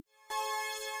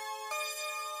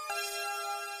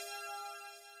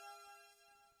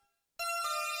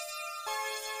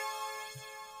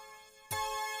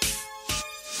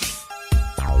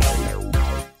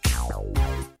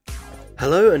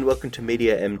Hello and welcome to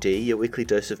Media MD, your weekly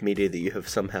dose of media that you have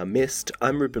somehow missed.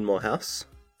 I'm Reuben Morehouse.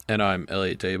 And I'm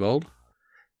Elliot Diebold.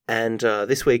 And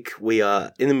this week we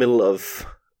are in the middle of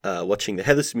watching the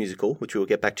Heathers musical, which we will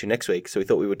get back to next week, so we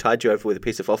thought we would tide you over with a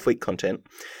piece of off-week content.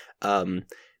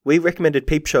 We recommended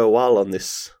Peep Show a while on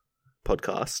this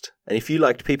podcast, and if you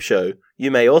liked Peep Show,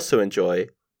 you may also enjoy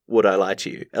Would I Lie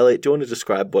to You? Elliot, do you want to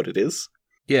describe what it is?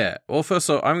 Yeah, well, first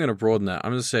of all, I'm going to broaden that.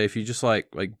 I'm going to say if you just like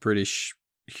British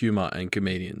humor and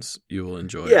comedians, you will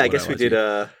enjoy it. Yeah, I guess we did.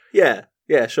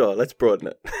 Yeah, sure. Let's broaden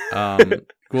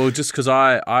it. Well, just because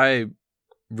I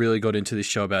really got into this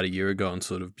show about a year ago and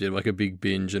sort of did like a big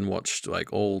binge and watched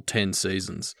like all 10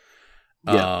 seasons.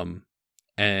 Yeah.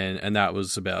 And that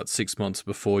was about 6 months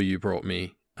before you brought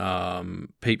me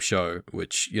Peep Show,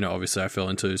 which, you know, obviously I fell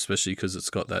into, especially because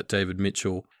it's got that David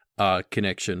Mitchell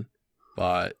connection.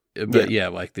 But yeah,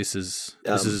 like this is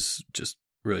just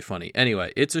really funny.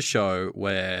 Anyway, it's a show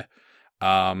where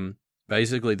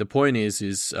basically the point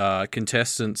is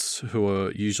contestants who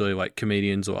are usually like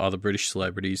comedians or other British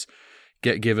celebrities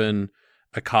get given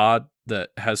a card that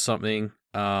has something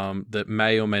that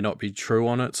may or may not be true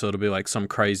on it. So it'll be like some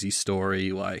crazy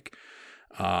story, like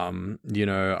you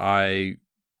know, I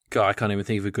can't even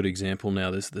think of a good example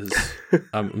now. There's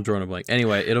I'm drawing a blank.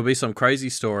 Anyway, it'll be some crazy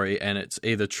story, and it's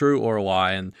either true or a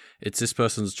lie, and it's this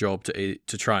person's job to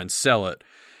try and sell it,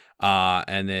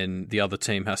 and then the other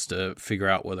team has to figure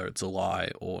out whether it's a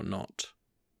lie or not.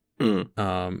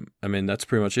 I mean, that's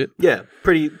pretty much it. Yeah,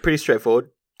 pretty straightforward.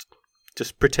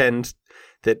 Just pretend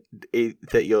that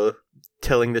you're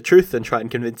telling the truth and try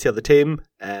and convince the other team,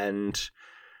 and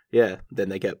yeah, then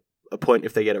they get a point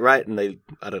if they get it right, and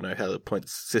I don't know how the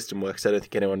points system works. I don't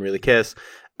think anyone really cares.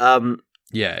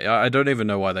 Yeah, I don't even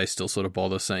know why they still sort of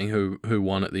bother saying who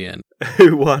won at the end.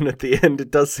 Who won at the end?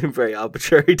 It does seem very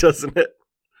arbitrary, doesn't it?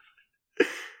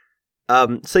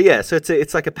 So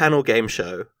it's like a panel game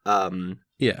show.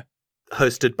 Yeah.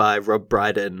 Hosted by Rob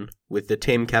Brydon with the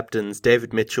team captains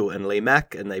David Mitchell and Lee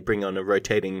Mack, and they bring on a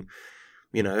rotating,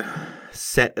 you know,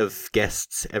 set of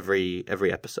guests every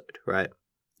episode, right?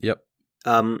 Yep.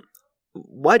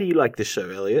 Why do you like this show,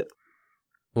 Elliot?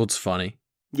 Well, it's funny.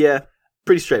 Yeah,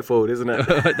 pretty straightforward, isn't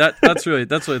it? that's really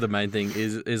the main thing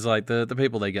is like the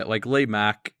people they get, like Lee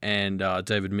Mack and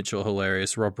David Mitchell,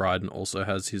 hilarious. Rob Brydon also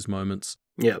has his moments.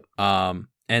 Yep. And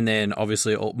then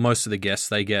obviously most of the guests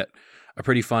they get are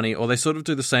pretty funny, or they sort of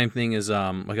do the same thing as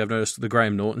like I've noticed the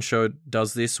Graham Norton show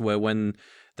does this, where when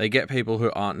they get people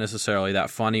who aren't necessarily that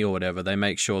funny or whatever, they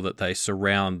make sure that they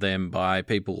surround them by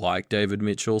people like David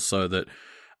Mitchell, so that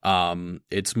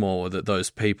it's more that those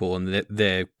people and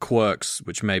their quirks,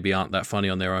 which maybe aren't that funny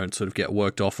on their own, sort of get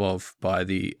worked off of by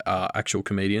the actual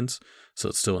comedians, so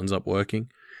it still ends up working.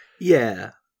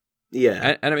 Yeah.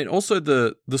 And I mean, also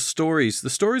the stories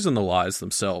and the lies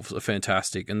themselves are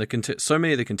fantastic, and so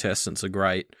many of the contestants are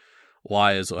great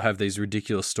liars or have these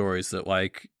ridiculous stories that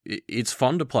like it's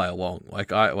fun to play along.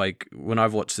 Like when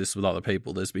I've watched this with other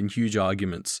people, there's been huge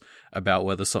arguments about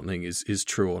whether something is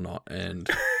true or not, and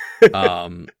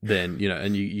then you know,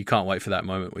 and you can't wait for that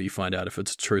moment where you find out if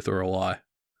it's a truth or a lie.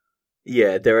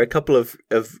 Yeah, there are a couple of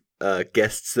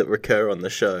guests that recur on the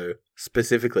show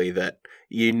specifically that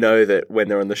you know that when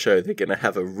they're on the show they're going to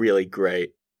have a really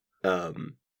great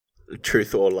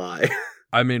truth or lie.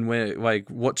 I mean, we're like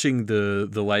watching the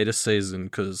latest season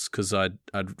because I'd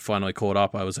finally caught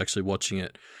up. I was actually watching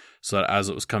it so that as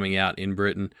it was coming out in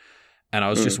Britain, and I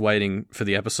was just waiting for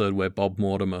the episode where Bob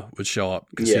Mortimer would show up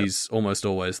because he's almost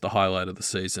always the highlight of the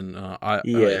season.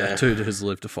 That dude has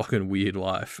lived a fucking weird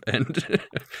life and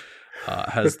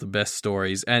has the best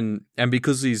stories, and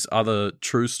because these other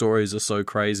true stories are so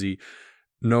crazy,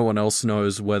 no one else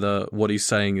knows whether what he's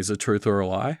saying is a truth or a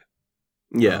lie.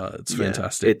 Yeah, it's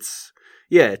fantastic.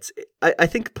 I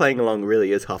think playing along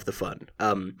really is half the fun.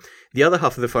 The other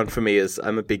half of the fun for me is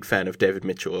I'm a big fan of David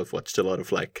Mitchell. I've watched a lot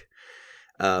of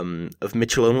of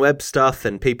Mitchell and Webb stuff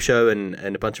and Peep Show and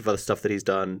a bunch of other stuff that he's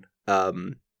done.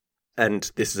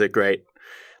 And this is a great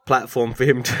platform for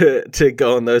him to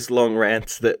go on those long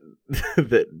rants that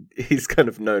he's kind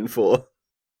of known for.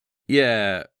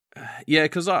 Yeah,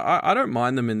 because I don't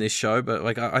mind them in this show, but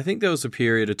like I think there was a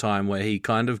period of time where he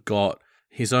kind of got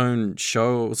his own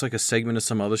show. It was like a segment of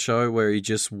some other show where he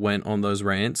just went on those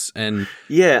rants, and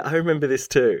yeah, I remember this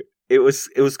too. It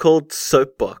was called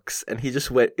Soapbox, and he just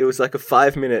went. It was like a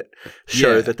 5-minute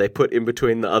show that they put in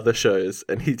between the other shows,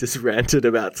 and he just ranted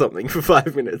about something for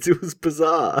 5 minutes. It was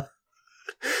bizarre.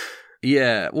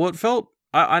 Yeah, well, it felt.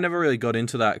 I never really got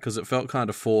into that because it felt kind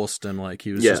of forced, and like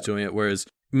he was just doing it. Whereas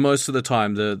most of the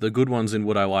time, the good ones in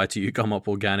Would I Lie to You come up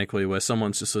organically, where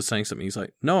someone's just sort of saying something. He's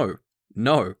like, no,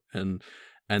 and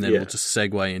then we'll just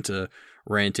segue into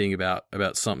ranting about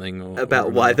something or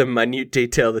about why the minute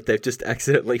detail that they've just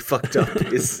accidentally fucked up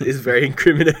is very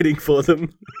incriminating for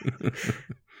them.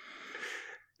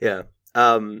 Yeah.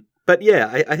 But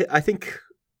yeah, I think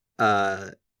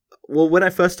well, when I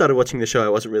first started watching the show, I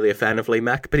wasn't really a fan of Lee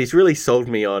Mack, but he's really sold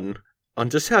me on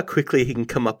just how quickly he can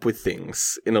come up with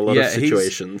things in a lot of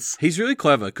situations. He's really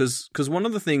clever because one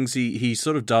of the things he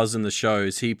sort of does in the show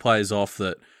is he plays off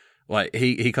that, like,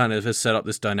 he kind of has set up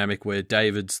this dynamic where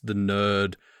David's the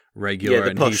nerd regular,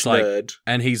 the posh nerd.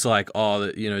 And he's like,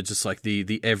 oh, you know, just like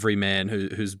the everyman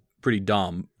who's pretty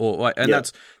dumb, or like, and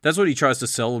that's what he tries to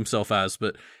sell himself as.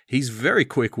 But he's very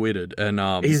quick-witted, and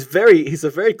he's a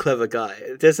very clever guy.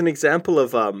 There's an example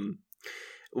of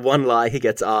one lie he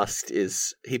gets asked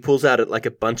is he pulls out like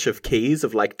a bunch of keys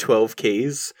of like 12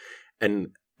 keys, and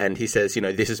he says, you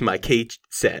know, this is my key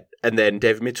set. And then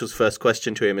David Mitchell's first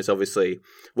question to him is obviously,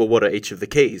 well, what are each of the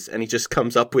keys? And he just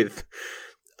comes up with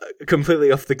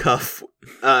completely off the cuff.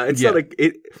 It's not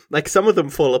like some of them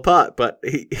fall apart, but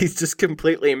he's just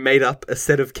completely made up a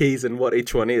set of keys and what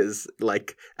each one is,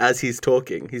 like, as he's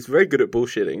talking. He's very good at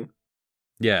bullshitting.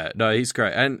 Yeah, no, he's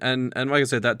great. And like I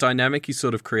said, that dynamic he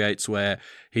sort of creates where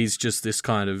he's just this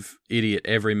kind of idiot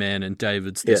everyman and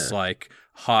David's this like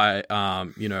high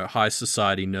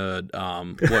society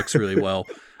nerd, works really well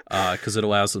because it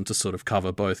allows them to sort of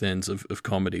cover both ends of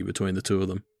comedy between the two of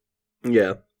them.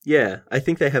 Yeah. Yeah, I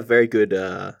think they have very good.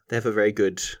 They have a very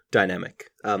good dynamic,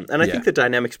 and I think the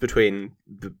dynamics between.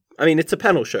 It's a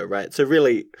panel show, right? So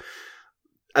really,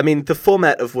 the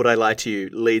format of Would I Lie to You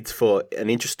leads for an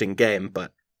interesting game.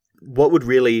 But what would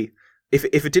really, if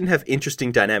it didn't have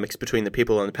interesting dynamics between the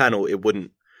people on the panel, it wouldn't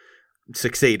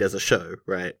succeed as a show,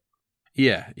 right?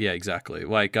 Yeah, exactly.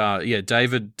 Like,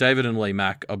 David and Lee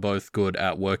Mack are both good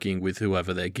at working with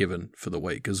whoever they're given for the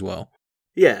week as well.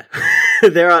 Yeah.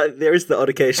 There is the odd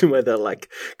occasion where they'll like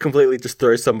completely just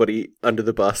throw somebody under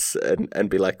the bus and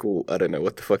be like, well, I don't know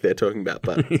what the fuck they're talking about,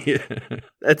 but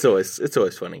it's always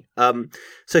funny.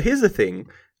 So here's the thing.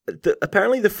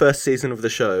 Apparently the first season of the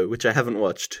show, which I haven't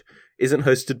watched, isn't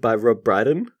hosted by Rob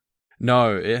Brydon.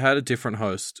 No, it had a different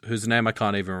host whose name I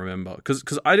can't even remember.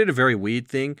 Because I did a very weird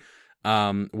thing.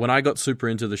 When I got super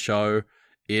into the show,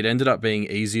 it ended up being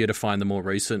easier to find the more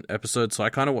recent episodes, so I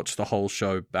kind of watched the whole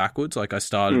show backwards. Like, I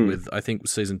started with, I think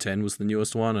season 10 was the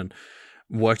newest one, and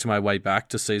worked my way back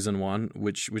to season 1,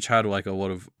 which had like a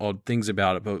lot of odd things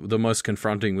about it, but the most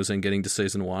confronting was in getting to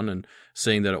season 1 and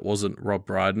seeing that it wasn't Rob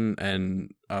Brydon,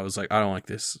 and I was like, I don't like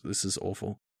this. This is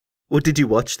awful. Well, did you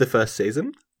watch the first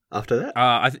season after that?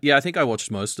 I think I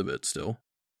watched most of it still.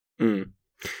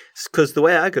 Because the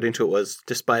way I got into it was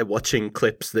just by watching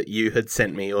clips that you had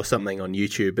sent me or something on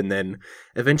YouTube, and then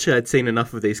eventually I'd seen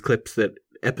enough of these clips that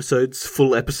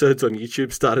full episodes on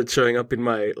YouTube started showing up in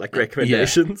my like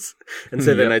recommendations, and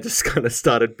so then I just kind of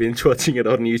started binge watching it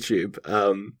on YouTube.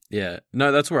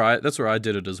 No, that's where I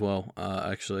did it as well.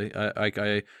 Actually,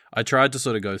 I tried to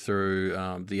sort of go through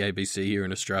the ABC here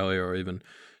in Australia, or even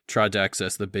tried to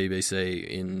access the BBC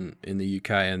in the UK,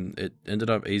 and it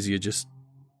ended up easier just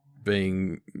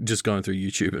going through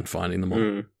YouTube and finding them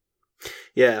all.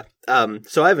 Yeah.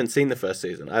 So I haven't seen the first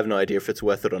season. I have no idea if it's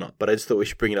worth it or not, but I just thought we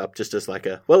should bring it up just as like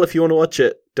if you want to watch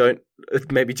it,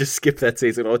 maybe just skip that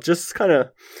season, or just kind of,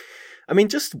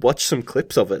 just watch some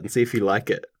clips of it and see if you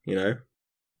like it, you know?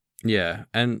 Yeah.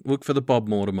 And look for the Bob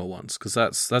Mortimer ones, because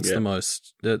that's the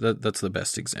most, that's the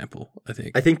best example, I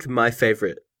think. I think my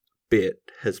favorite bit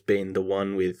has been the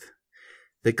one with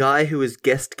the guy who was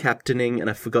guest captaining, and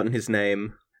I've forgotten his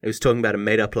name. He was talking about a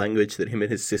made-up language that him and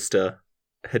his sister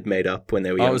had made up when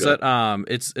they were younger. Oh,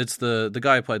 is that it's the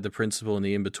guy who played the principal in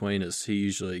The In-Betweeners. He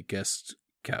usually guest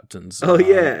captains. Oh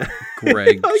yeah,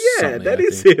 Greg. Oh yeah, that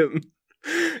is him.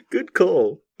 Good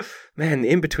call, man. The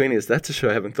In-Betweeners. That's a show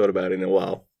I haven't thought about in a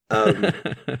while.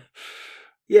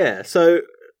 Yeah, so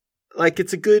like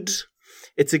it's a good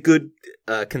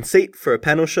conceit for a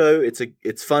panel show.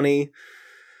 It's funny.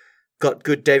 Got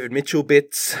good David Mitchell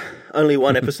bits. Only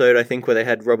one episode, I think, where they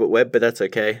had Robert Webb, but that's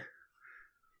okay.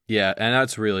 Yeah, and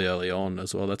that's really early on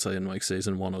as well. That's in like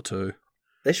season 1 or 2.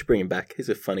 They should bring him back. He's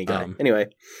a funny guy. Anyway.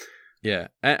 Yeah.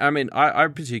 I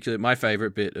particularly, my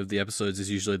favorite bit of the episodes is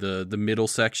usually the middle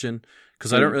section,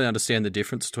 because I don't really understand the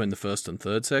difference between the first and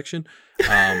third section. It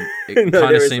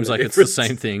kind of seems like it's the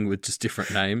same thing with just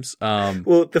different names.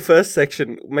 Well, the first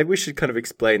section, maybe we should kind of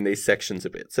explain these sections a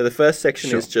bit. So the first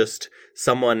section is just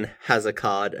someone has a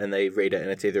card and they read it and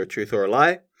it's either a truth or a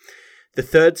lie. The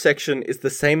third section is the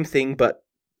same thing, but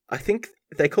I think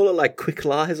they call it like quick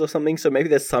lies or something. So maybe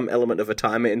there's some element of a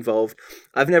timer involved.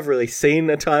 I've never really seen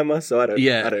a timer, so I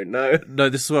don't know. No,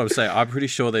 this is what I'm saying. I'm pretty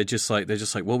sure they're just like,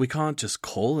 well, we can't just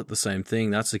call it the same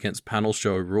thing. That's against panel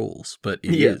show rules, but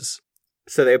it is.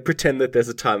 So they pretend that there's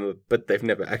a timer, but they've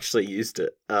never actually used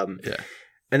it. Yeah.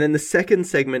 And then the second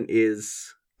segment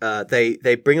is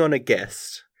they bring on a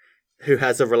guest who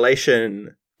has a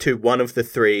relation to one of the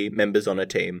three members on a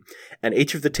team. And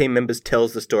each of the team members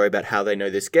tells the story about how they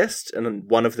know this guest, and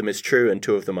one of them is true and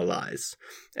two of them are lies.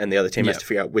 And the other team has to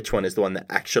figure out which one is the one that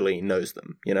actually knows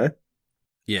them, you know?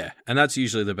 Yeah, and that's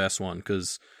usually the best one,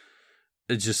 because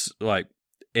it's just like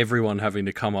everyone having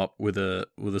to come up with a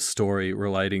story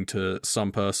relating to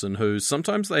some person who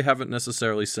sometimes they haven't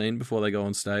necessarily seen before they go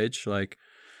on stage. Like,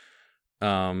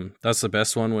 that's the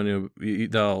best one, when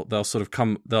they'll sort of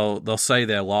they'll say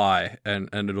their lie, and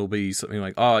it'll be something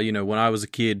like, oh, you know, when I was a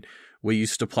kid we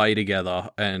used to play together,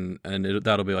 and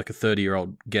that'll be like a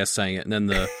 30-year-old guest saying it, and then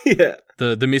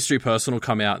the mystery person will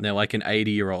come out and they're like an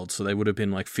 80-year-old, so they would have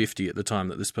been like 50 at the time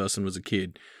that this person was a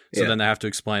kid. So then they have to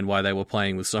explain why they were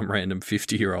playing with some random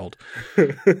 50-year-old.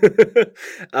 It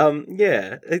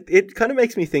kind of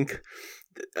makes me think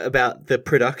about the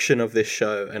production of this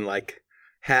show and like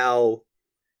how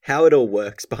it all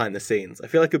works behind the scenes. I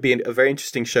feel like it would be a very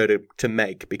interesting show to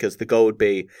make, because the goal would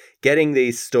be getting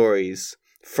these stories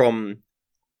from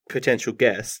potential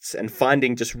guests and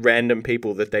finding just random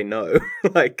people that they know.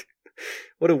 Like,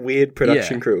 what a weird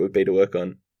production crew it would be to work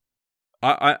on.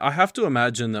 I have to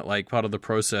imagine that like part of the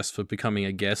process for becoming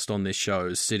a guest on this show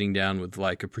is sitting down with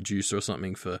like a producer or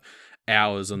something for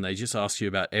hours, and they just ask you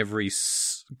about every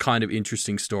kind of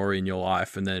interesting story in your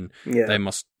life, and then they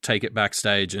must take it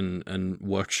backstage and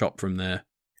workshop from there.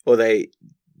 Or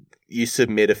you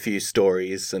submit a few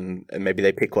stories and maybe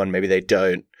they pick one, maybe they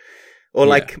don't. Or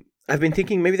like, I've been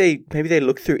thinking maybe they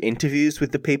look through interviews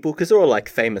with the people, because they're all like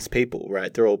famous people,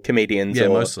 right? They're all comedians or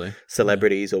mostly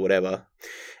celebrities or whatever.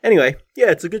 Anyway,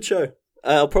 it's a good show.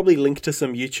 I'll probably link to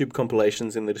some YouTube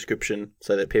compilations in the description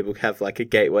so that people have like a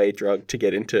gateway drug to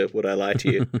get into Would I Lie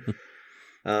to You.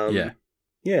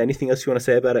 Anything else you want to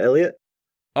say about it, Elliot?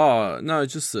 Oh, no,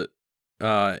 just that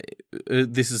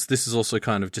this is also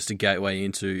kind of just a gateway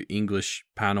into English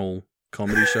panel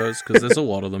comedy shows, because there's a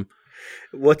lot of them.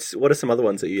 What are some other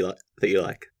ones that you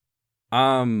like? So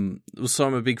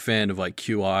I'm a big fan of like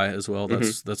QI as well.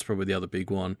 That's probably the other big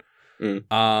one.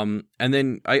 And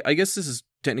then I guess this is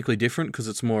technically different because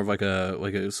it's more of like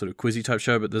a sort of quizzy type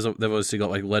show, but they've obviously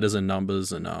got like Letters and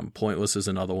Numbers, and Pointless is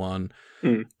another one.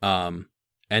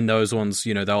 And those ones,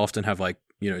 you know, they'll often have like,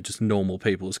 you know, just normal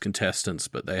people as contestants,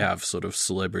 but they have sort of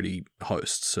celebrity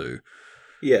hosts who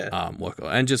work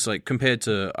on. And just like compared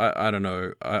to, I don't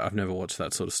know, I've never watched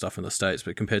that sort of stuff in the States,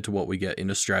 but compared to what we get in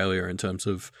Australia in terms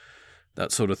of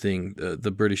that sort of thing,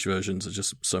 the British versions are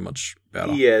just so much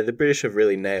better. Yeah, the British have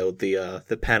really nailed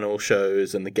the panel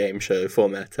shows and the game show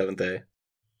formats, haven't they?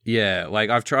 Yeah,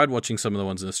 like I've tried watching some of the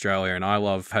ones in Australia, and I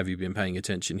love Have You Been Paying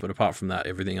Attention? But apart from that,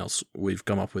 everything else we've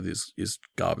come up with is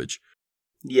garbage.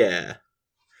 Yeah.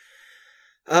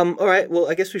 All right, well,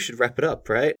 I guess we should wrap it up,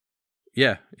 right?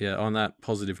 Yeah, on that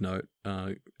positive note.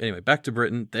 Anyway, back to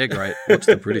Britain. They're great. Watch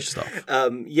the British stuff.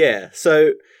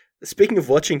 So speaking of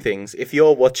watching things, if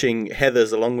you're watching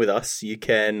Heathers along with us, you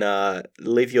can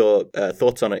leave your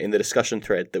thoughts on it in the discussion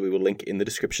thread that we will link in the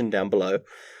description down below.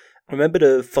 Remember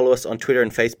to follow us on Twitter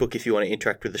and Facebook if you want to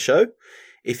interact with the show.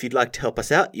 If you'd like to help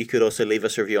us out, you could also leave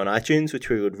us a review on iTunes, which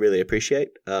we would really appreciate.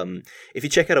 If you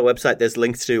check out our website, there's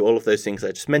links to all of those things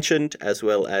I just mentioned, as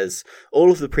well as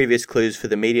all of the previous clues for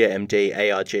the Media MD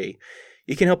ARG.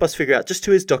 You can help us figure out just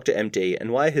who is Dr. MD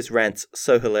and why are his rants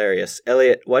so hilarious.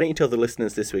 Elliot, why don't you tell the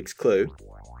listeners this week's clue?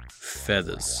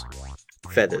 Feathers.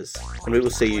 And we will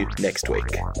see you next week.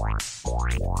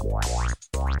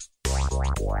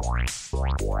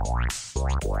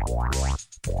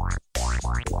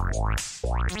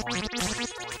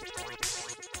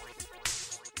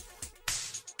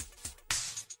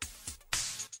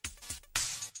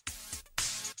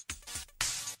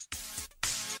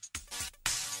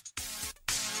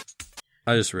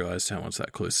 I just realized how much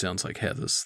that clue sounds like Heathers.